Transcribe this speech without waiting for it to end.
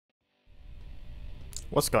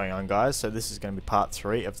What's going on, guys? So this is going to be part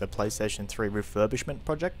 3 of the PlayStation 3 refurbishment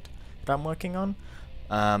project that I'm working on.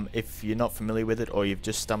 If you're not familiar with it or you've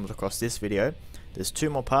just stumbled across this video, there's 2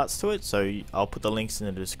 more parts to it, so I'll put the links in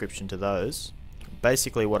the description to those.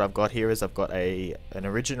 Basically what I've got here is I've got an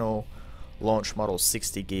original launch model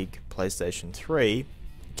 60 gig PlayStation 3. It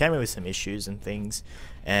came in with some issues and things,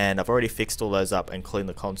 and I've already fixed all those up and cleaned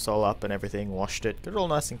the console up and everything, washed it, got it all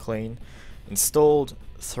nice and clean. Installed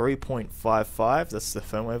 3.55, that's the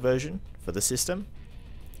firmware version for the system.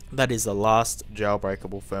 That is the last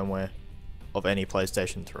jailbreakable firmware of any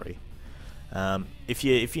PlayStation 3. If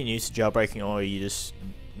you're new to jailbreaking or you're just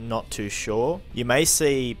not too sure, you may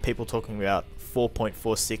see people talking about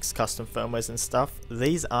 4.46 custom firmwares and stuff.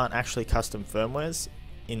 These aren't actually custom firmwares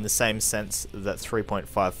in the same sense that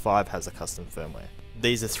 3.55 has a custom firmware.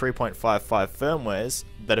 These are 3.55 firmwares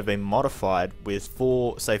that have been modified with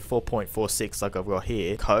 4.46 like I've got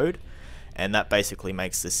here code, and that basically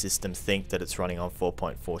makes the system think that it's running on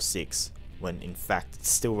 4.46 when in fact it's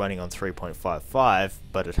still running on 3.55,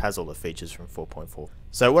 but it has all the features from 4.4.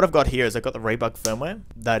 So what I've got here is I've got the Refurb firmware.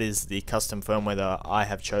 That is the custom firmware that I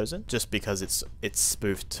have chosen just because it's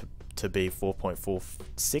spoofed to be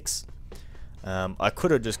 4.46. I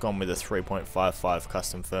could have just gone with a 3.55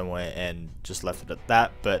 custom firmware and just left it at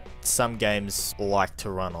that, but some games like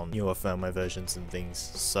to run on newer firmware versions and things,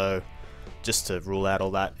 so just to rule out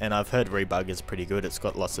all that. And I've heard Refurb is pretty good. It's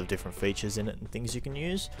got lots of different features in it and things you can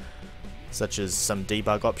use, such as some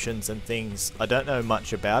debug options and things. I don't know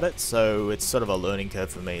much about it, so it's sort of a learning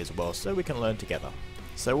curve for me as well, so we can learn together.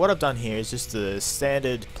 So what I've done here is just the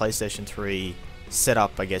standard PlayStation 3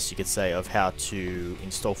 setup, I guess you could say, of how to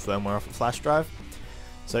install firmware off a flash drive.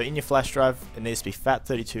 So in your flash drive, it needs to be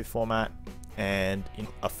FAT32 format, and in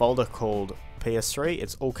a folder called PS3,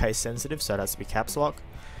 it's all case sensitive, so it has to be caps lock.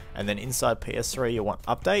 And then inside PS3 you want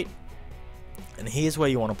update, and here's where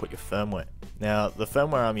you want to put your firmware. Now the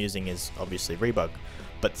firmware I'm using is obviously Refurb,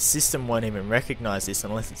 but the system won't even recognize this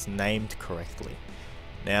unless it's named correctly.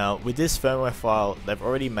 Now with this firmware file, they've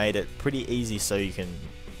already made it pretty easy so you can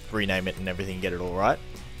rename it and everything, get it all right.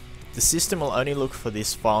 The system will only look for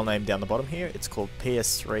this file name down the bottom here. It's called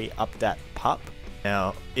PS3 updat.pup.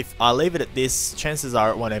 Now if I leave it at this, chances are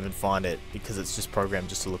it won't even find it because it's just programmed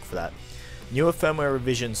just to look for that. Newer firmware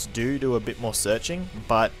revisions do a bit more searching,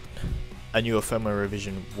 but a newer firmware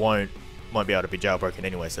revision won't be able to be jailbroken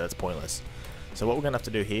anyway, so that's pointless. So what we're going to have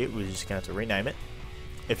to do here, we're just going to have to rename it.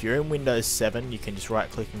 If you're in Windows 7, you can just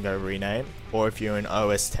right click and go rename, or if you're in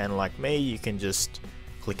OS 10 like me, you can just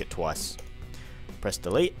click it twice, press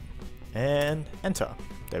delete and enter.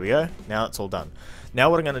 There we go. Now it's all done.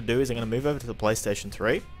 Now what I'm going to do is I'm going to move over to the PlayStation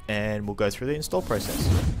 3 and we'll go through the install process.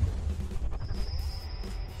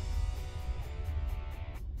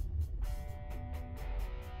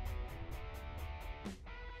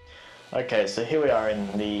 Okay, so here we are in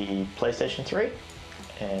the PlayStation 3,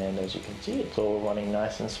 and as you can see, it's all running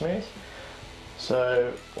nice and smooth.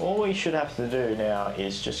 So all we should have to do now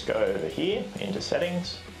is just go over here into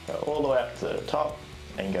settings, go all the way up to the top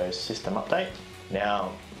and go system update.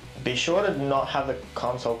 Now be sure to not have the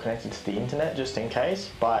console connected to the internet just in case,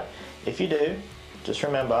 but if you do, just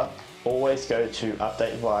remember, always go to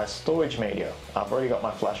update via storage media. I've already got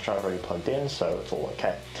my flash drive already plugged in, so it's all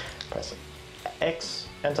okay. Press X,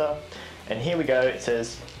 enter, and here we go. It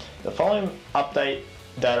says the following update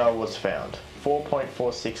data was found.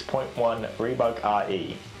 4.46.1 Refurb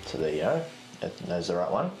RE. So there you go, that's the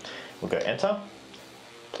right one. We'll go enter,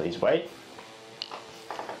 please wait.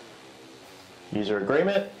 User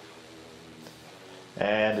agreement,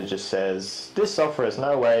 and it just says this software is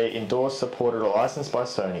no way endorsed, supported or licensed by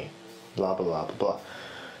Sony. Blah blah blah blah blah.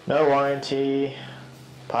 No warranty,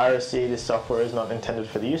 piracy, this software is not intended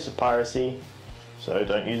for the use of piracy, so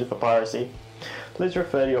don't use it for piracy. Please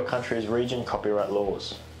refer to your country's region copyright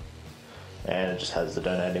laws. And it just has the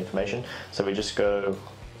donate information. So we just go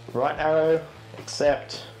right arrow,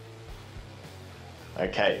 accept.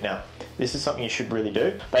 Okay, now this is something you should really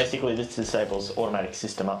do. Basically this disables automatic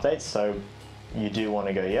system updates, so you do want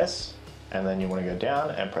to go yes, and then you want to go down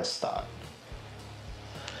and press start.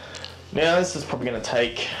 Now this is probably going to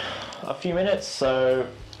take a few minutes, so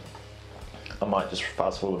I might just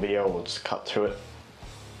fast forward the video or just cut through it.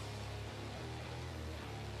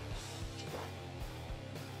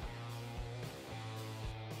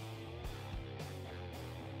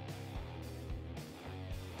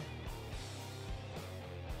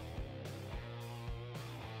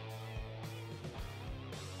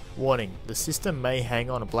 Warning, the system may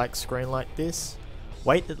hang on a black screen like this.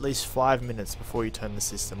 Wait at least 5 minutes before you turn the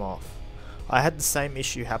system off. I had the same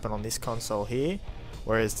issue happen on this console here,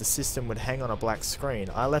 whereas the system would hang on a black screen.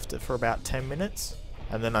 I left it for about 10 minutes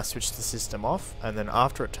and then I switched the system off, and then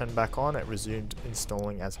after it turned back on, it resumed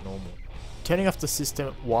installing as normal. Turning off the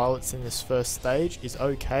system while it's in this first stage is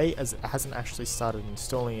okay, as it hasn't actually started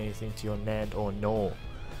installing anything to your NAND or NOR.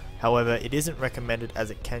 However, it isn't recommended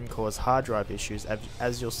as it can cause hard drive issues,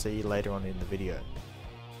 as you'll see later on in the video.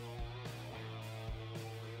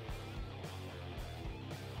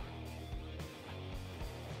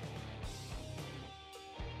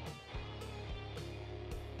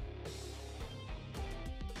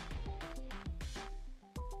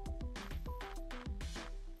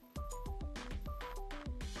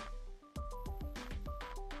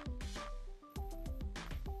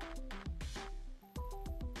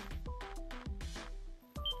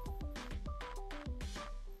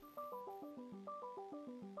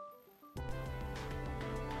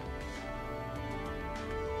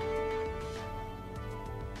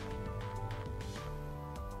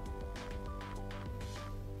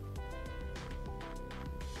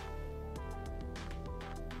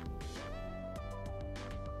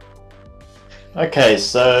 Okay,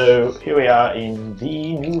 so here we are in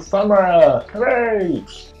the new firmware. Hooray!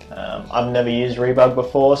 I've never used Refurb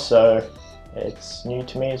before, so it's new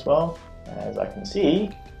to me as well. As I can see,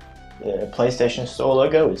 the PlayStation Store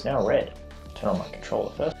logo is now red. Turn on my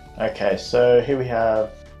controller first. Okay, so here we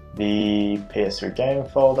have the PS3 game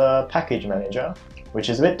folder, package manager, which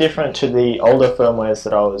is a bit different to the older firmwares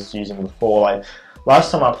that I was using before. Like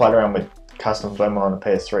last time I played around with custom firmware on the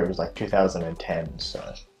PS3 was like 2010,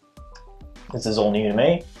 so this is all new to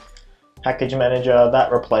me. Package manager,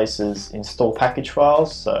 that replaces install package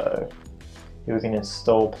files. So here we can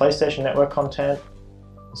install PlayStation Network content,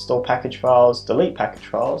 install package files, delete package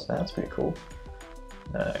files. Now that's pretty cool.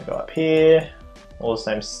 Go up here, all the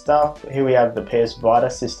same stuff. Here we have the PS Vita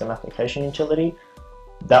system application utility.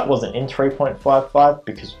 That wasn't in 3.55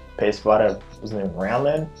 because PS Vita wasn't even around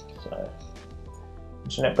then. So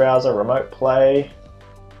internet browser, remote play.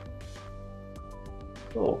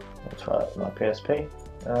 Cool. I'll try it with my PSP.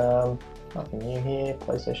 Nothing new here.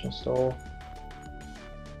 PlayStation Store.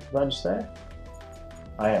 Did I just say?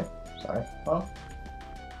 I am. Sorry. Oh.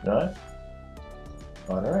 No?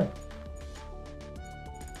 I don't know.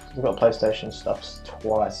 We've got PlayStation stuff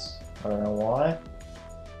twice. I don't know why.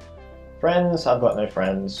 Friends. I've got no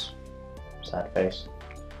friends. Sad face.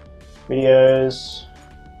 Videos.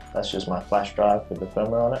 That's just my flash drive with the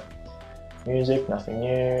firmware on it. Music, nothing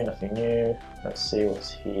new, nothing new. Let's see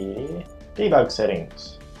what's here. Debug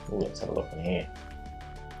settings. Ooh, let's have a look in here.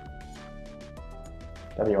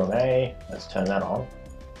 WMA, let's turn that on.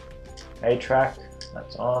 A-track,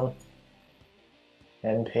 that's on.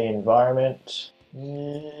 NP environment.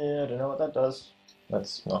 Yeah, I don't know what that does.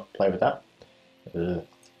 Let's not play with that.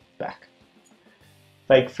 Back.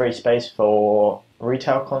 Fake free space for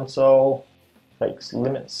retail console. Fake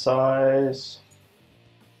limit size.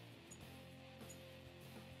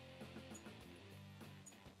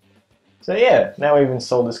 So yeah, now we've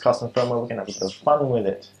installed this custom firmware, we can have a bit of fun with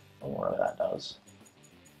it. I don't know what that does.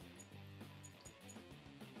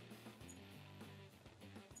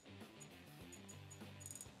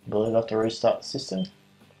 I believe I have to restart the system.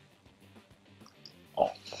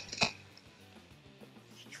 Off.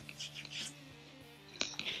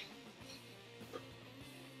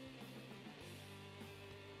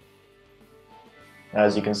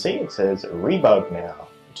 As you can see, it says Rebug now,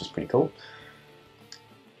 which is pretty cool.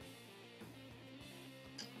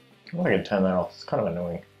 I'm going to turn that off, it's kind of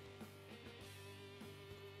annoying.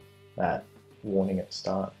 That warning at the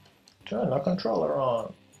start. Turn the controller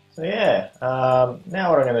on. So yeah, now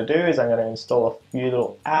what I'm going to do is I'm going to install a few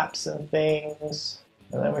little apps and things,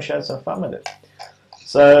 and then we should have some fun with it.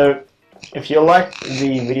 So if you liked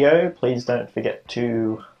the video, please don't forget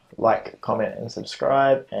to like, comment and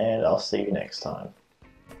subscribe, and I'll see you next time.